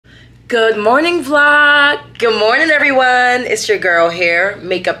Good morning, vlog. Good morning, everyone. It's your girl here.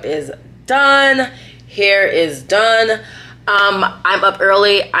 Makeup is done. Hair is done. I'm up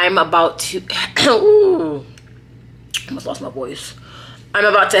early. I'm about to ooh, almost lost my voice. I'm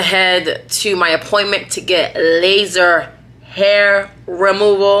about to head to my appointment to get laser hair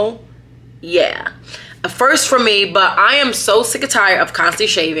removal. Yeah, a first for me, but I am so sick and tired of constantly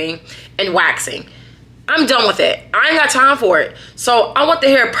shaving and waxing. I'm done with it. I ain't got time for it. So I want the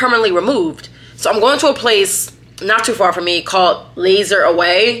hair permanently removed. So I'm going to a place not too far from me called Laser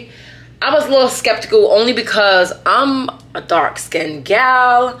Away. I was a little skeptical only because I'm a dark skinned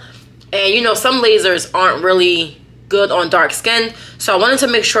gal. And you know, some lasers aren't really good on dark skin. So I wanted to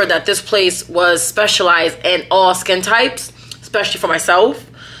make sure that this place was specialized in all skin types, especially for myself.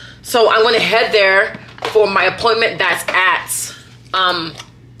 So I'm going to head there for my appointment that's at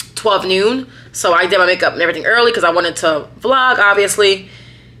 12 noon. So I did my makeup and everything early because I wanted to vlog, obviously.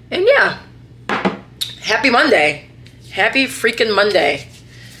 And yeah, happy Monday. Happy freaking Monday.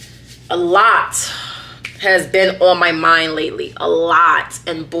 A lot has been on my mind lately. A lot.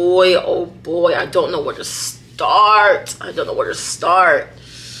 And boy, oh boy, I don't know where to start. I don't know where to start.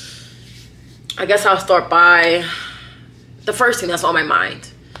 I guess I'll start by the first thing that's on my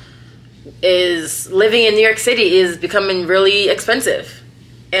mind is living in New York City is becoming really expensive.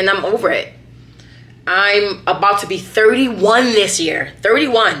 And I'm over it. I'm about to be 31 this year.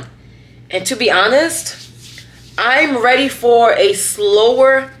 31. And to be honest, I'm ready for a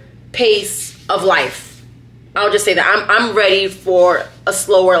slower pace of life. I'll just say that. I'm ready for a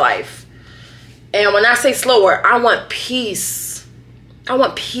slower life. And when I say slower, I want peace. I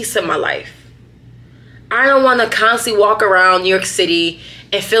want peace in my life. I don't want to constantly walk around New York City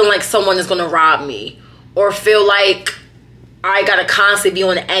and feel like someone is going to rob me. Or feel like I got to constantly be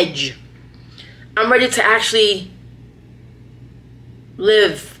on the edge. I'm ready to actually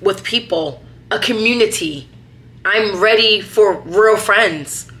live with people, a community. I'm ready for real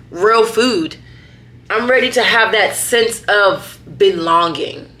friends, real food. I'm ready to have that sense of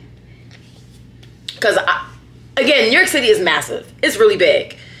belonging. Because, again, New York City is massive. It's really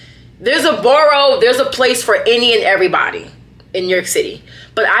big. There's a borough, there's a place for any and everybody in New York City.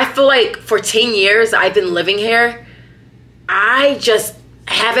 But I feel like for 10 years I've been living here, I just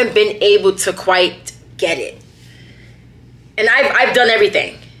haven't been able to quite get it. And I've done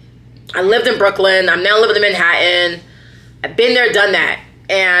everything. I lived in Brooklyn. I'm now living in Manhattan. I've been there, done that.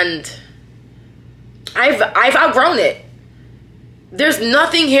 And I've outgrown it. There's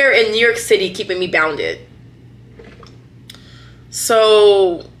nothing here in New York City keeping me bounded.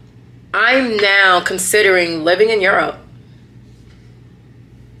 So I'm now considering living in Europe.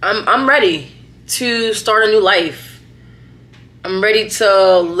 I'm ready to start a new life. I'm ready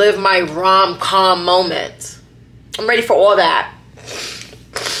to live my rom-com moment. I'm ready for all that.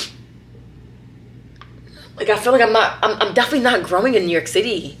 Like, I feel like I'm definitely not growing in New York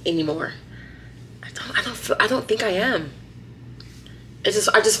City anymore. I don't think I am. I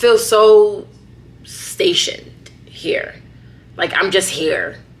just feel so stationed here. Like, I'm just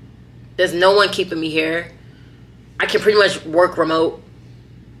here. There's no one keeping me here. I can pretty much work remote.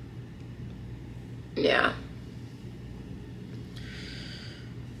 Yeah.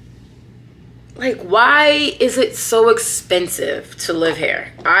 Like, why is it so expensive to live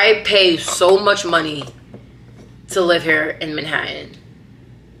here? I pay so much money to live here in Manhattan.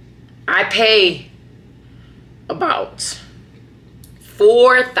 I pay about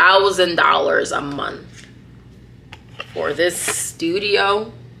 $4,000 a month for this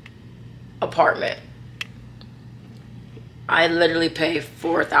studio apartment. I literally pay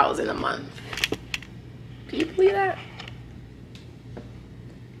 $4,000 a month. Can you believe that?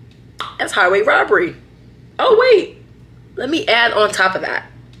 That's highway robbery. Oh, wait. Let me add on top of that.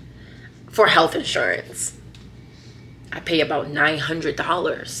 For health insurance, I pay about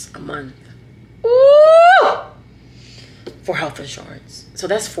 $900 a month. Ooh! For health insurance. So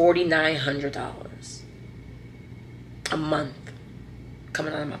that's $4,900 a month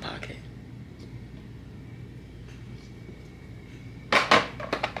coming out of my pocket.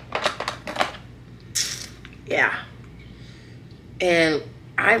 Yeah. And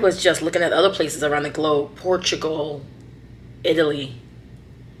I was just looking at other places around the globe. Portugal, Italy.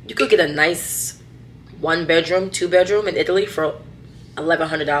 You could get a nice 1-bedroom, 2-bedroom in Italy for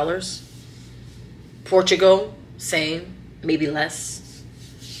 $1,100. Portugal, same, maybe less.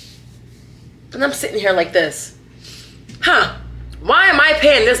 And I'm sitting here like this. Huh, why am I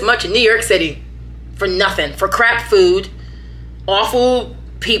paying this much in New York City? For nothing, for crap food, awful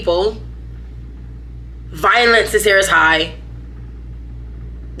people, violence here is high.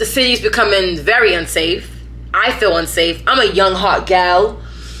 The city's becoming very unsafe. I feel unsafe. I'm a young, hot gal.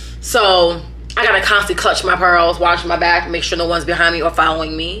 So I gotta constantly clutch my pearls, watch my back, make sure no one's behind me or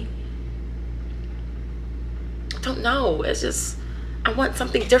following me. I don't know. It's just, I want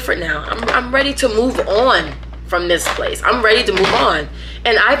something different now. I'm ready to move on from this place. I'm ready to move on.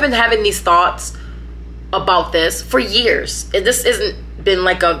 And I've been having these thoughts about this for years. This isn't been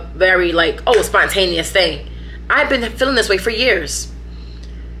like a very like, oh, spontaneous thing. I've been feeling this way for years.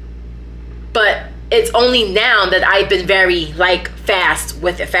 But it's only now that I've been very like fast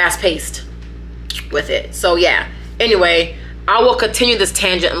with it, fast paced with it. So yeah, anyway, I will continue this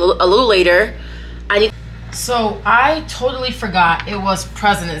tangent a little later. So I totally forgot it was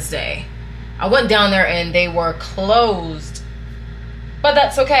President's Day. I went down there and they were closed, but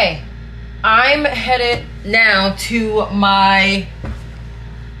that's okay. I'm headed now to my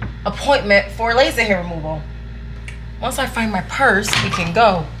appointment for laser hair removal. Once I find my purse, we can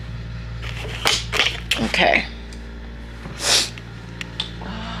go. Okay.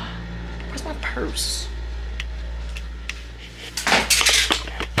 Where's my purse?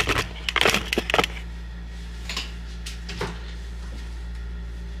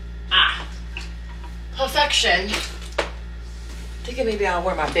 Perfection. Thinking maybe I'll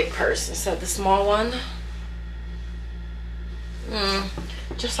wear my big purse instead of the small one.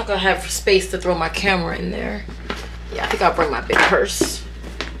 Just so I can have space to throw my camera in there. Yeah, I think I'll bring my big purse.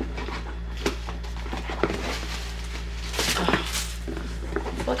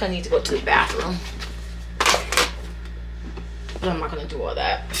 I feel like I need to go to the bathroom. But I'm not gonna do all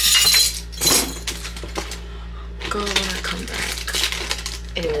that. Go when I come back.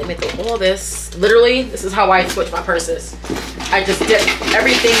 Anyway, let me throw all this. Literally, this is how I switch my purses. I just dip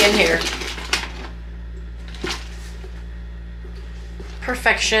everything in here.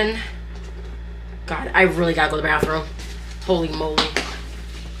 Perfection. God, I really gotta go to the bathroom. Holy moly.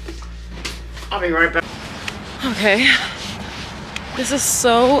 I'll be right back. Okay. This is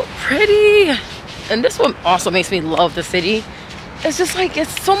so pretty. And this one also makes me love the city. It's just like,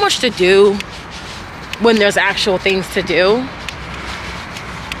 it's so much to do when there's actual things to do.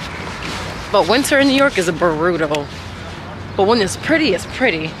 But winter in New York is brutal. But when it's pretty, it's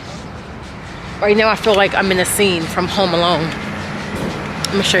pretty. Right now I feel like I'm in a scene from Home Alone.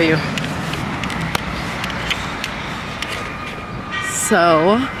 Let me show you.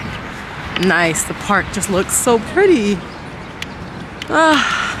 So nice. The park just looks so pretty.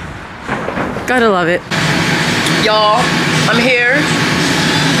 Ah, gotta love it. Y'all, I'm here.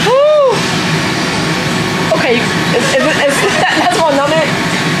 Woo! Okay, that's one number.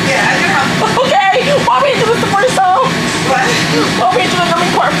 Yeah, I do have. Okay, why we do this the first time? What? Why we do the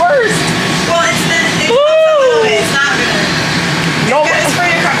numbing part first? Well, it's not gonna. It's for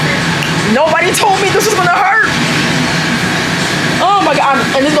your comfort. Nobody told me this was gonna hurt. Oh my God,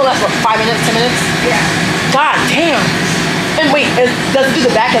 and this is gonna last what, 5 minutes, 10 minutes? Yeah. God damn. And wait, does it do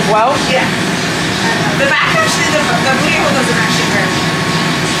the back as well? Yeah. The back actually, the booty hole doesn't actually hurt.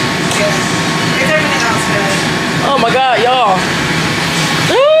 Yeah. It's everything else good. Oh my God, y'all.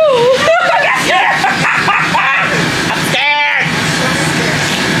 I'm scared. I'm scared.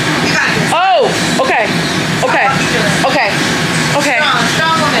 You got this. Oh, okay. Okay. Okay. Okay.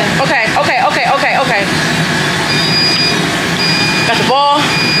 Strong woman. Okay. Okay. Okay. Okay. Okay. Got the ball.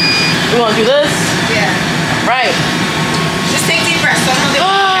 We want to do this. Yeah. Right. Just take deep breaths. So I don't know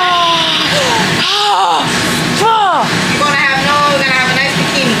you're gonna have a nice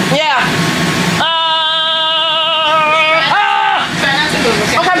bikini. Yeah. Try not to move,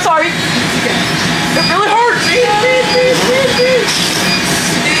 okay? Okay, I'm sorry. Okay. It really hurts. Breathe.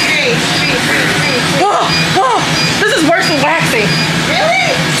 This is worse than waxing.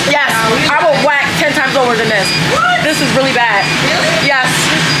 Really? Yes. I will wax 10 times over than this. What? This is really bad. Really? Yes.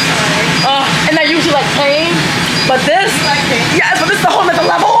 Sorry. And I usually like pain, but this. You like pain? Yes, but this is the whole other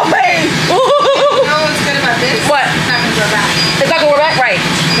level of pain. You know what's good about this? What? It's not gonna go back. It's not gonna go back, right?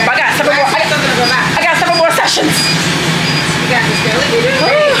 But I got seven more. It's not gonna go back. I got 7 more sessions. You got this, girl. Look at you.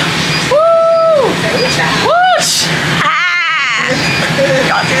 Woo! Woo! Whoosh! Ah!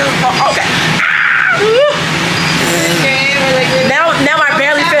 Okay. Okay, we're like, Now I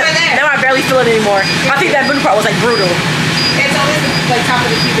barely feel. Now I barely feel it anymore. I think that booty part was like brutal. it's always like top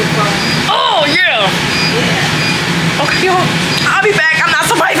of the pubic bone. Oh yeah. Yeah. Okay, y'all. I'll be back. I'm not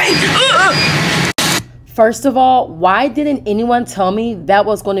surviving. First of all, why didn't anyone tell me that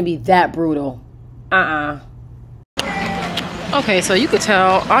was going to be that brutal? Okay, so you could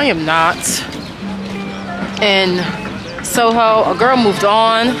tell I am not in Soho. A girl moved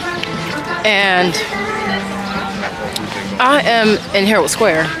on, and I am in Herald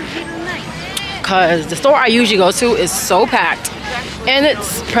Square because the store I usually go to is so packed, and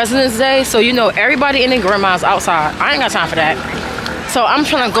it's President's Day, so you know everybody and their grandma's outside. I ain't got time for that. So I'm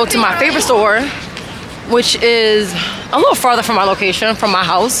trying to go to my favorite store, which is a little farther from my location, from my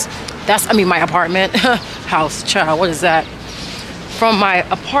house. I mean my apartment. House, child, what is that? From my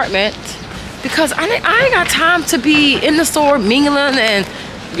apartment, because I ain't got time to be in the store mingling and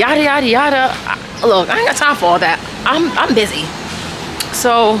yada yada yada. Look, I ain't got time for all that. I'm busy.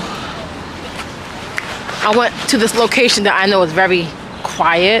 So I went to this location that I know is very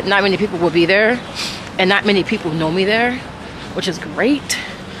quiet. Not many people will be there, and not many people know me there, which is great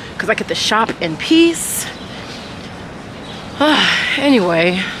because I get to shop in peace.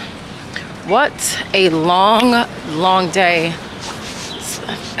 Anyway, what a long day.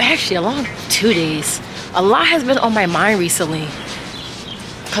 Actually, a long 2 days. A lot has been on my mind recently,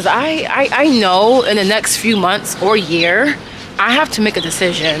 because I know in the next few months or year, I have to make a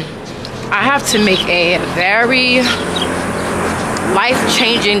decision. I have to make a very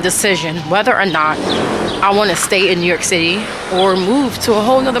life-changing decision whether or not I want to stay in New York City or move to a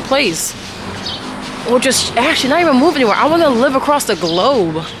whole nother place, or just actually not even move anywhere. I want to live across the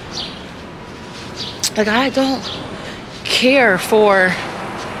globe. Like, I don't care for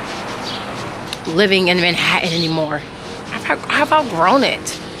living in Manhattan anymore. I've outgrown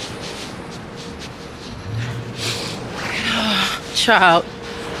it. Child.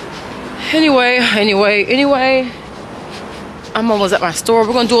 Anyway, I'm almost at my store.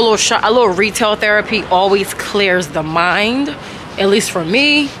 We're gonna do a little shot. A little retail therapy always clears the mind, at least for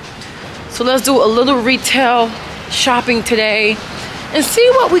me. So let's do a little retail shopping today and see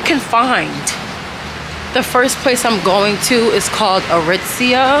what we can find. The first place I'm going to is called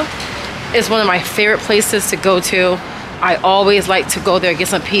Aritzia. It's one of my favorite places to go to. I always like to go there, get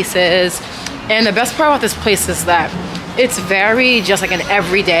some pieces. And the best part about this place is that it's very just like an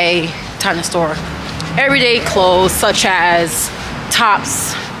everyday kind of store. Everyday clothes such as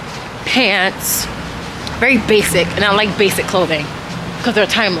tops, pants, very basic. And I like basic clothing because they're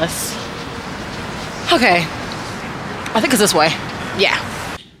timeless. Okay, I think it's this way. Yeah.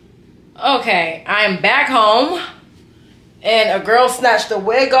 Okay, I'm back home and a girl snatched the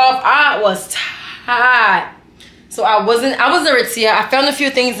wig off. I was tired. So I was in Aritzia. I found a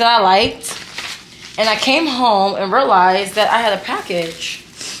few things that I liked, and I came home and realized that I had a package.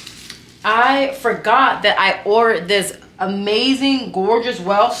 I forgot that I ordered this amazing, gorgeous,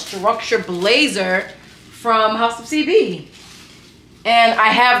 well-structured blazer from House of CB. And I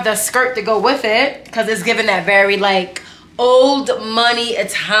have the skirt to go with it because it's giving that very like old money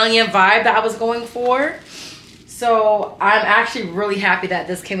Italian vibe that I was going for. So I'm actually really happy that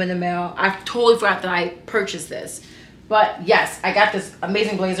this came in the mail. I totally forgot that I purchased this. But yes, I got this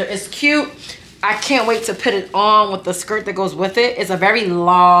amazing blazer. It's cute. I can't wait to put it on with the skirt that goes with it. It's a very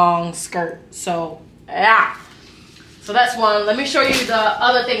long skirt. So yeah. So that's one. Let me show you the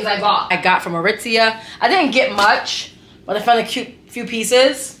other things I got from Aritzia. I didn't get much, but I found a cute few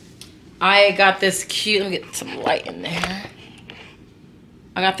pieces. I got this cute, let me get some light in there.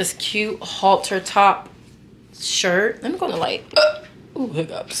 I got this cute halter top shirt. Let me go in the light. Ooh,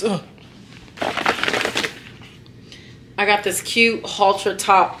 hiccups. I got this cute halter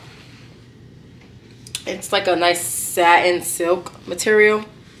top. It's like a nice satin silk material.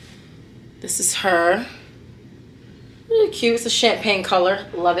 This is her. Really cute. It's a champagne color.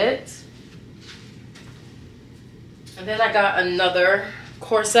 Love it. And then I got another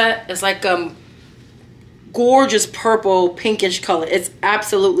corset. It's like a gorgeous purple pinkish color. It's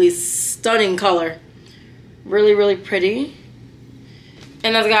absolutely stunning color. Really, really pretty.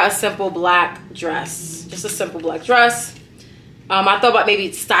 And I've got a simple black dress. Just a simple black dress. I thought about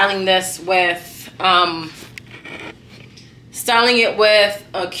maybe styling this with styling it with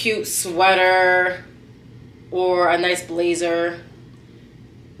a cute sweater or a nice blazer.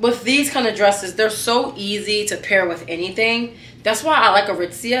 With these kind of dresses, they're so easy to pair with anything. That's why I like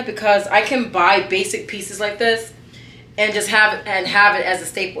Aritzia, because I can buy basic pieces like this and just have it as a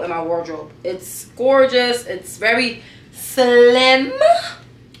staple in my wardrobe. It's gorgeous. It's very slim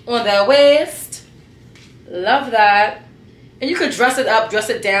on the waist. Love that. And you could dress it up, dress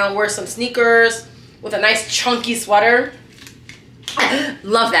it down, wear some sneakers with a nice chunky sweater.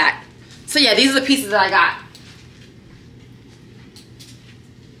 Love that. So yeah, these are the pieces that I got.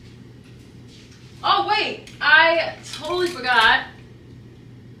 Oh wait, I totally forgot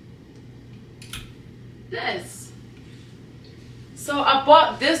this. So I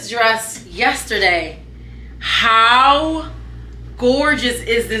bought this dress yesterday. How gorgeous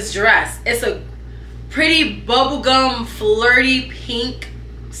is this dress? It's a pretty bubblegum, flirty pink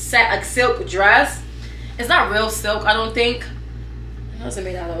like silk dress. It's not real silk, I don't think. What's it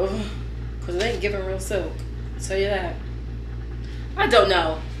made out of? Because it ain't giving real silk. I'll tell you that. I don't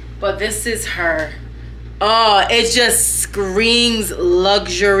know. But this is her. Oh, it just screams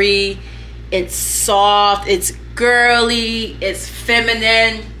luxury. It's soft, it's girly, it's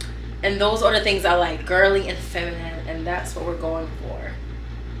feminine. And those are the things I like, girly and feminine. And that's what we're going for.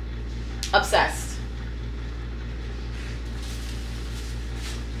 Obsessed.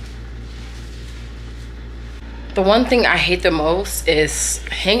 The one thing I hate the most is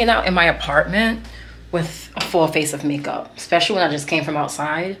hanging out in my apartment with a full face of makeup, especially when I just came from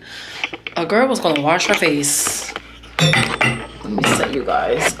outside. A girl was gonna wash her face. Let me set you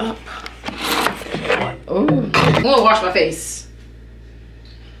guys up. Oh, I'm gonna wash my face.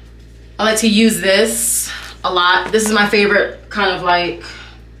 I like to use this a lot. This is my favorite kind of like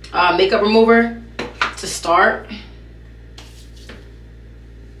makeup remover to start.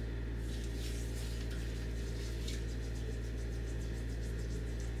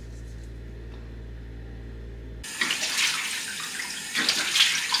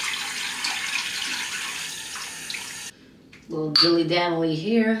 Little dilly dally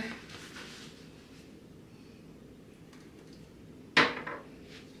here.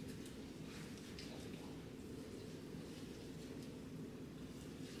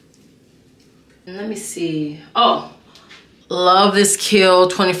 And let me see. Oh, love this Kill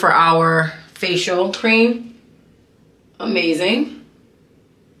 24-hour facial cream. Amazing.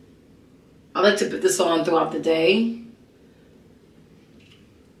 I like to put this on throughout the day.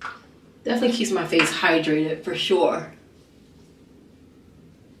 Definitely keeps my face hydrated for sure.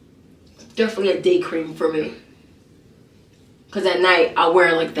 Definitely a day cream for me. Cause at night I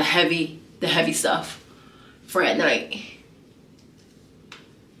wear like the heavy stuff for at night.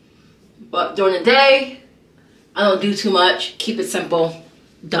 But during the day, I don't do too much. Keep it simple.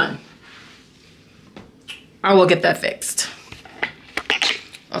 Done. I will get that fixed.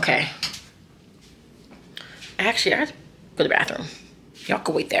 Okay. Actually, I have to go to the bathroom. Y'all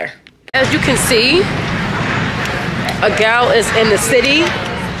can wait there. As you can see, a gal is in the city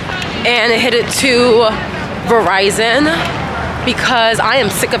and headed to Verizon because I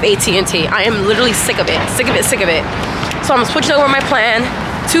am sick of AT&T. I am literally sick of it. Sick of it, sick of it. So I'm switching over my plan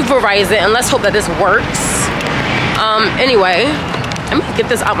to Verizon and let's hope that this works. Anyway, I'm gonna get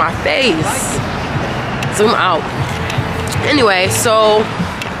this out my face. Zoom out. Anyway, so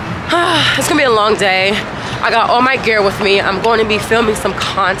it's gonna be a long day. I got all my gear with me. I'm going to be filming some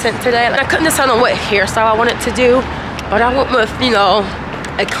content today. I couldn't decide on what hairstyle I wanted to do, but I went with, you know,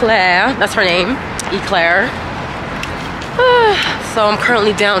 Eclair. That's her name, Eclair. So I'm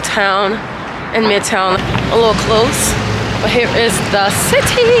currently downtown in Midtown, a little close, but here is the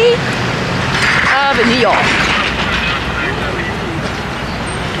city of New York.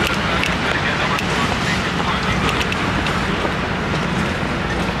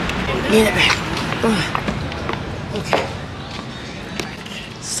 Okay.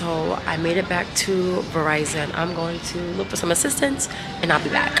 So I made it back to Verizon. I'm going to look for some assistance and I'll be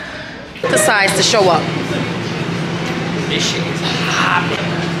back. Decides to show up. This shit is hopping.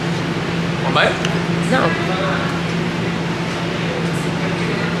 Want bite? No.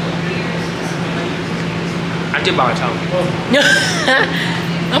 I did buy a towel.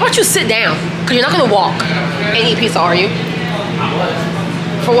 How about you sit down? Because you're not going to walk and eat pizza, are you?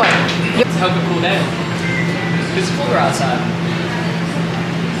 For what? Help it cool down. It's cooler outside.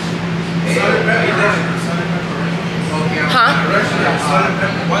 Huh?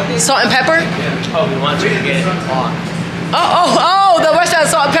 Salt and pepper? Oh, we want you to get it on. Oh, the restaurant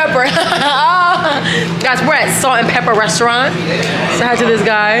Salt and Pepper. Guys, we're at Salt and Pepper restaurant. Say hi to this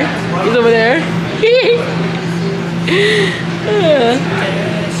guy. He's over there.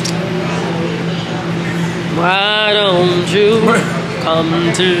 Why don't you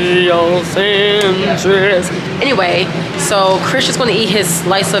come to your senses? Anyway, so Chris is gonna eat his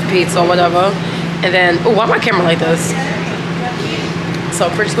slice of pizza or whatever. And then, oh, why my camera like this? So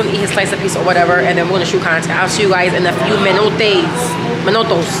Chris is gonna eat his slice of pizza or whatever, and then we're gonna shoot content. I'll see you guys in a few minutos.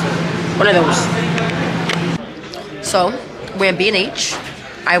 One of those. So we're in B&H.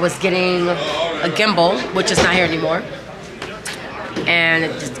 I was getting a gimbal, which is not here anymore, and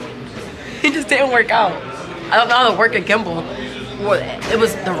it just didn't work out. I don't know how to work a gimbal. It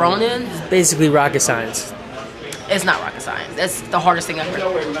was the Ronin. Basically rocket science. It's not rocket science. It's the hardest thing ever.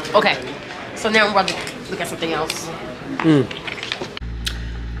 Okay, so now we're about to look at something else.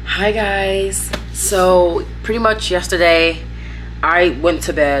 Hi guys. So pretty much yesterday I went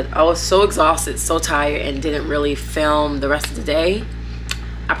to bed. I was so exhausted, so tired, and didn't really film the rest of the day.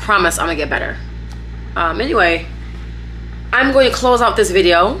 I promise I'm gonna get better. Anyway, I'm going to close out this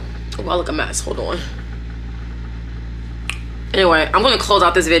video. Oh, I look a mess. Hold on. Anyway, I'm going to close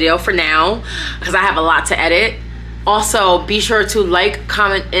out this video for now because I have a lot to edit. Also, be sure to like,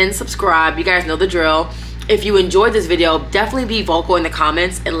 comment, and subscribe. You guys know the drill. if you enjoyed this video, definitely be vocal in the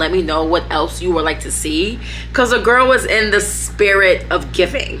comments and let me know what else you would like to see, because the girl was in the spirit of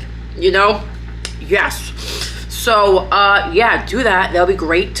giving, you know. Yes. So yeah, do that. That'll be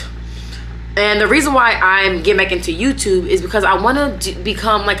great. And the reason why I'm getting back into YouTube is because I want to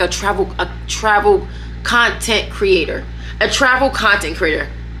become like a travel content creator. Does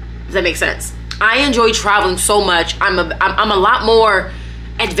that make sense? I enjoy traveling so much. I'm a lot more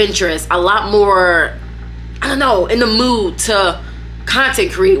adventurous, a lot more, I don't know, in the mood to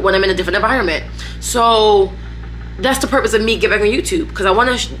content create when I'm in a different environment. So that's the purpose of me getting back on YouTube, because I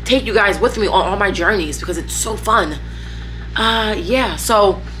want to take you guys with me on all my journeys, because it's so fun. Yeah,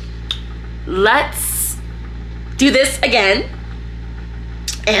 so let's do this again.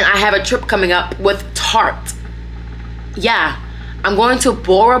 And I have a trip coming up with Tarte. Yeah, I'm going to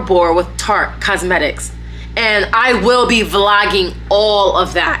Bora Bora with Tarte Cosmetics, and I will be vlogging all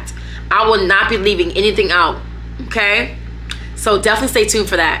of that. I will not be leaving anything out, okay? So definitely stay tuned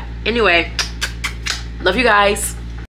for that. Anyway, love you guys.